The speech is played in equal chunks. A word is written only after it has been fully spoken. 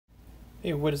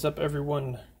Hey, what is up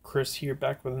everyone? Chris here,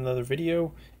 back with another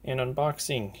video and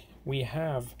unboxing. We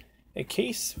have a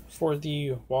case for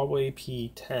the Huawei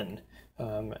P10.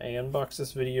 I unboxed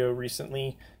this video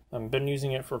recently. I've been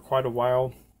using it for quite a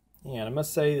while, and I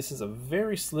must say this is a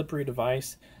very slippery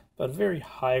device, but a very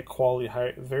high quality,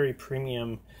 very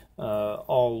premium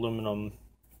all aluminum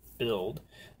build.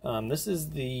 This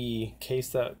is the case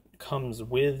that comes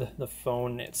with the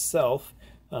phone itself.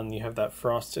 You have that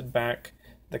frosted back,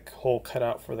 the hole cut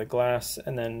out for the glass,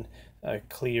 and then a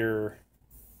clear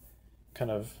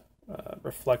kind of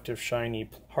reflective, shiny,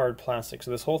 hard plastic.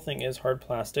 So this whole thing is hard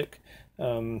plastic,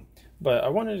 but I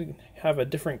wanted to have a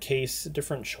different case, a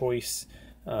different choice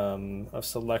of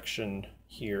selection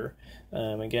here.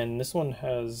 Again, this one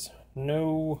has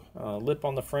no lip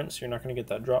on the front, so you're not going to get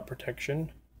that drop protection.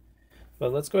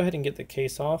 But let's go ahead and get the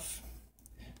case off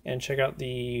and check out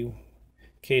the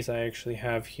case I actually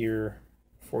have here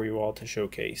for you all to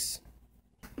showcase.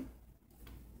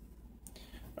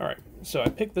 Alright, so I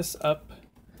picked this up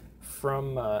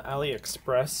from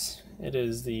AliExpress. It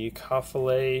is the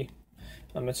Cafele.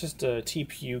 It's just a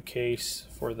TPU case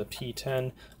for the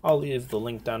P10. I'll leave the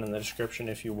link down in the description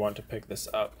if you want to pick this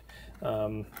up.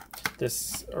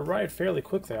 This arrived fairly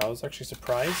quickly. I was actually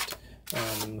surprised.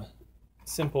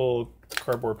 Simple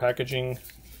cardboard packaging.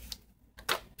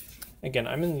 Again,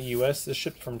 I'm in the US. This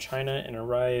shipped from China and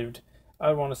arrived,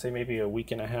 I want to say maybe a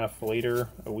week and a half later,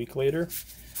 a week later.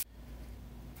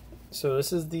 So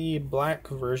this is the black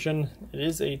version. It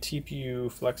is a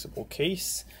TPU flexible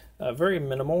case, very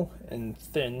minimal and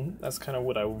thin. That's kind of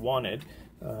what I wanted,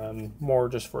 more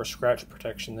just for scratch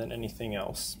protection than anything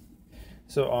else.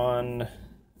 So on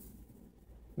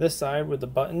this side with the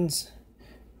buttons,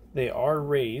 they are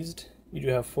raised. You do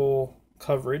have full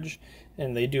coverage,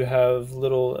 and they do have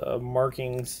little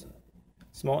markings,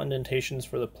 small indentations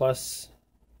for the plus,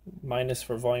 minus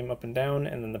for volume up and down,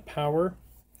 and then the power.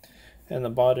 And the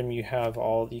bottom you have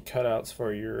all the cutouts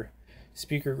for your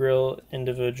speaker grill,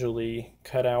 individually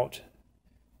cut out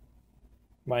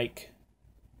mic,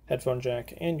 headphone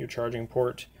jack, and your charging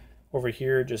port. Over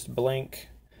here just blank.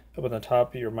 Up on the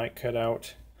top your mic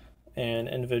cutout, and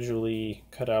individually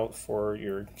cut out for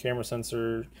your camera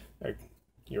sensor,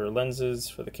 your lenses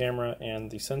for the camera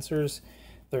and the sensors.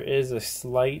 There is a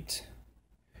slight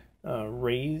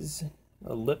raise,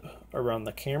 a lip around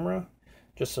the camera,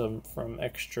 just from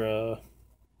extra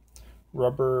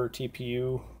rubber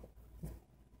TPU,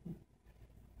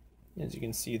 as you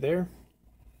can see there.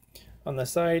 On the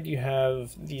side you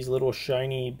have these little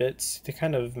shiny bits to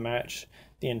kind of match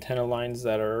the antenna lines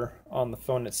that are on the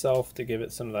phone itself to give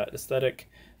it some of that aesthetic.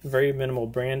 Very minimal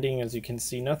branding, as you can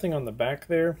see. Nothing on the back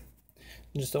there.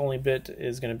 Just the only bit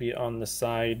is going to be on the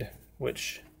side,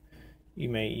 which you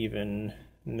may even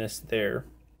miss there.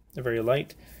 They're very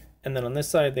light. And then on this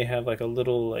side they have like a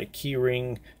little key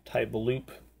ring type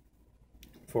loop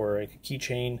for a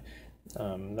keychain,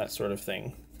 that sort of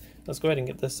thing. Let's go ahead and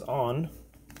get this on.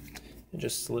 It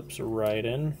just slips right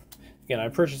in. Again, I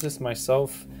purchased this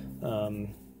myself,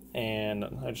 and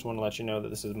I just want to let you know that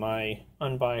this is my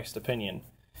unbiased opinion.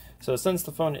 So since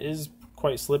the phone is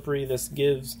quite slippery, this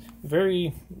gives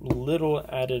very little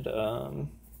added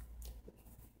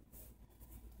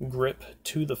grip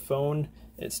to the phone.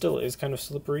 It still is kind of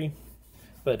slippery,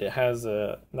 but it has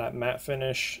that matte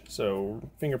finish, so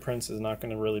fingerprints is not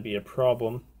going to really be a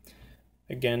problem.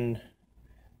 Again,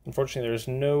 unfortunately there's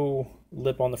no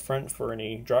lip on the front for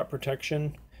any drop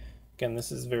protection. Again,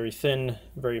 this is very thin,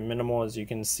 very minimal, as you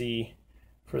can see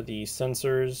for the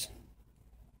sensors.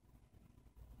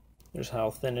 There's how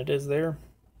thin it is there.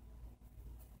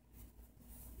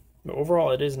 But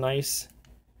overall it is nice.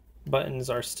 Buttons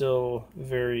are still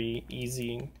very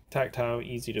easy, tactile,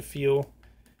 easy to feel,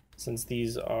 since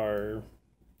these are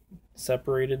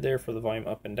separated there for the volume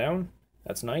up and down.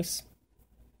 That's nice.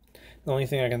 The only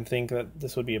thing I can think that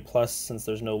this would be a plus, since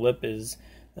there's no lip, is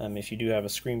if you do have a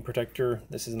screen protector,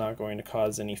 this is not going to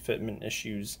cause any fitment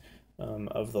issues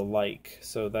of the like.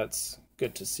 So that's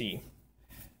good to see.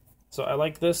 So I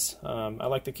like this. I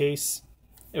like the case.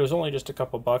 It was only just a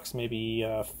couple bucks, maybe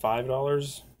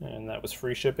 $5, and that was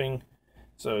free shipping.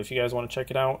 So if you guys want to check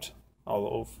it out,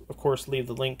 I'll of course leave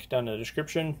the link down in the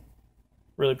description.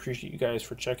 Really appreciate you guys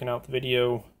for checking out the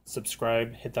video.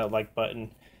 Subscribe, hit that like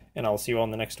button, and I'll see you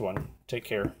on the next one. Take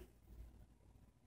care.